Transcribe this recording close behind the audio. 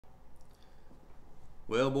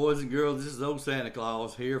Well, boys and girls, this is old Santa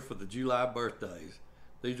Claus here for the July birthdays.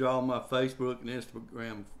 These are all my Facebook and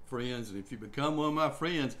Instagram friends, and if you become one of my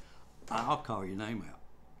friends, I'll call your name out.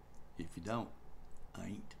 If you don't, I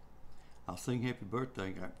ain't. I'll sing happy birthday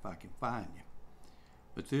if I can find you.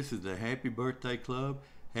 But this is the Happy Birthday Club.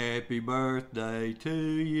 Happy birthday to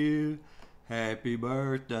you. Happy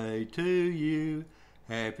birthday to you.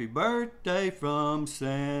 Happy birthday from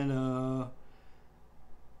Santa.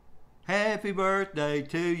 Happy birthday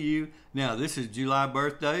to you. Now, this is July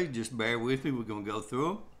birthday. Just bear with me. We're going to go through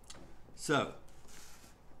them. So,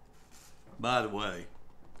 by the way,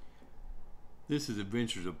 this is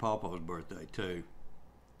Adventures of Pawpaw's birthday, too.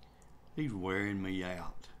 He's wearing me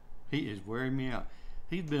out. He is wearing me out.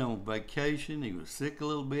 He's been on vacation. He was sick a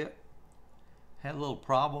little bit. Had a little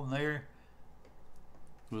problem there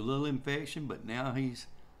with a little infection, but now he's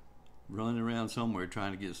running around somewhere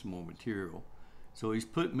trying to get some more material. So he's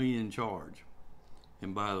put me in charge.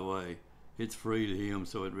 And by the way, it's free to him,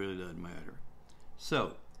 so it really doesn't matter.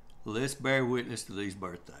 So, let's bear witness to these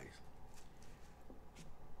birthdays.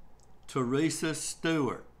 Teresa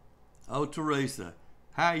Stewart. Oh, Teresa,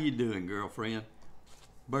 how you doing, girlfriend?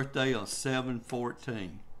 Birthday on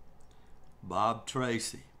 7/14. Bob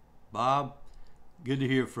Tracy. Bob, good to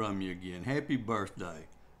hear from you again. Happy birthday.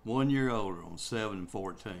 1 year older on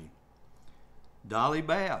 7/14. Dolly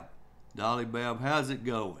Babb. Dolly Babb, how's it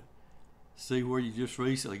going? See where you just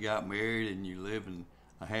recently got married and you living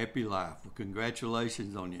a happy life. Well,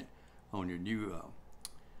 congratulations on your new,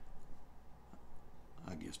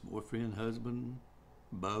 I guess, boyfriend, husband,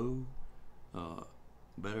 beau,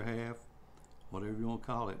 better half, whatever you want to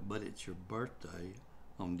call it. But it's your birthday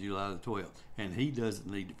on July the 12th, and he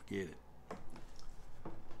doesn't need to forget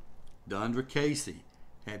it. Dondra Casey,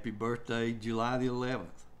 happy birthday, July the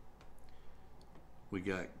 11th. We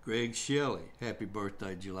got Greg Shelley, happy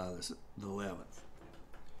birthday, July the 11th.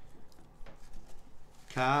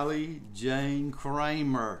 Kylie Jane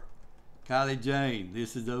Kramer. Kylie Jane,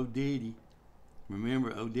 this is O'Diddy.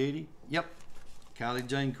 Remember O'Diddy? Yep. Kylie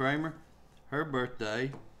Jane Kramer, her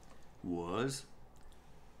birthday was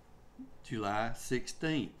July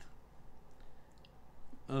 16th.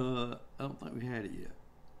 I don't think we had it yet.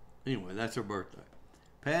 Anyway, that's her birthday.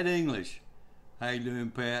 Pat English. How you doing,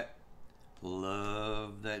 Pat?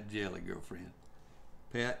 Love that jelly, girlfriend.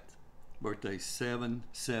 Pat, birthday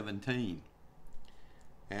 7/17.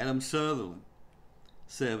 Adam Sutherland,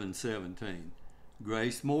 7/17.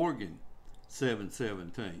 Grace Morgan,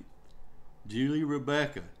 7/17. Julie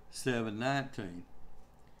Rebecca, 7/19.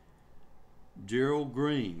 Gerald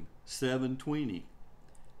Green, 7/20.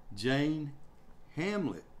 Jane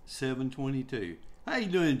Hamlet, 7/22. How you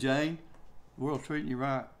doing, Jane? The world treating you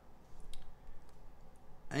right.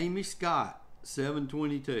 Amy Scott,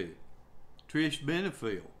 7/22. Trish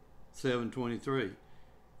Benefield, 7/23.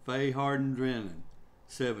 Faye Harden-Drennan,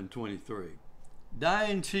 7/23.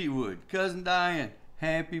 Diane Cheatwood, cousin Diane,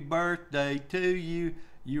 happy birthday to you.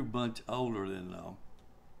 You're a bunch older than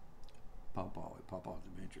Pawpaw's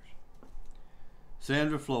Adventures.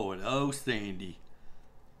 Sandra Floyd, oh Sandy,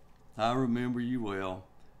 I remember you well.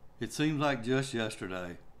 It seems like just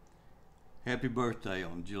yesterday. Happy birthday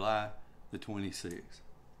on July the 26th.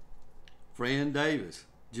 Fran Davis,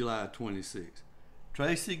 July 26th.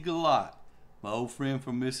 Tracy Galat, my old friend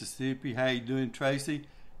from Mississippi. How you doing, Tracy?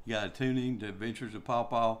 You got to tune in to Adventures of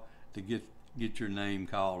Pawpaw to get your name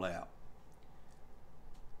called out.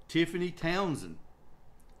 Tiffany Townsend,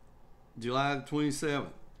 July the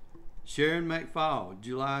 27th. Sharon McFall,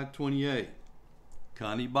 July 28th.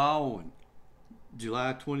 Connie Baldwin,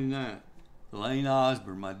 July 29th. Elaine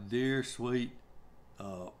Osborne, my dear, sweet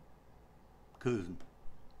cousin,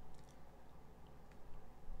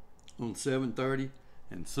 on 7/30,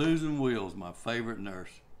 and Susan Wills, my favorite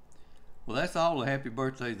nurse. Well, that's all the happy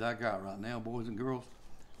birthdays I got right now, boys and girls.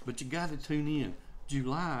 But you got to tune in.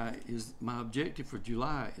 July is my objective for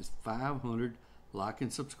July is 500 like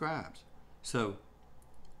and subscribes. So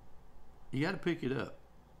you got to pick it up.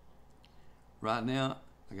 Right now,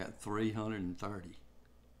 I got 330.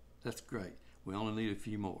 That's great. We only need a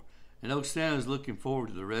few more. And old Santa's looking forward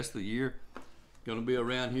to the rest of the year. Going to be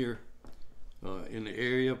around here in the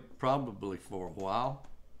area probably for a while.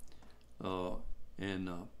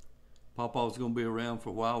 Pawpaw's going to be around for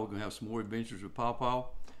a while. We're going to have some more adventures with Pawpaw.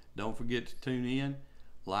 Don't forget to tune in,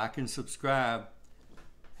 like, and subscribe.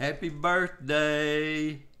 Happy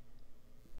birthday!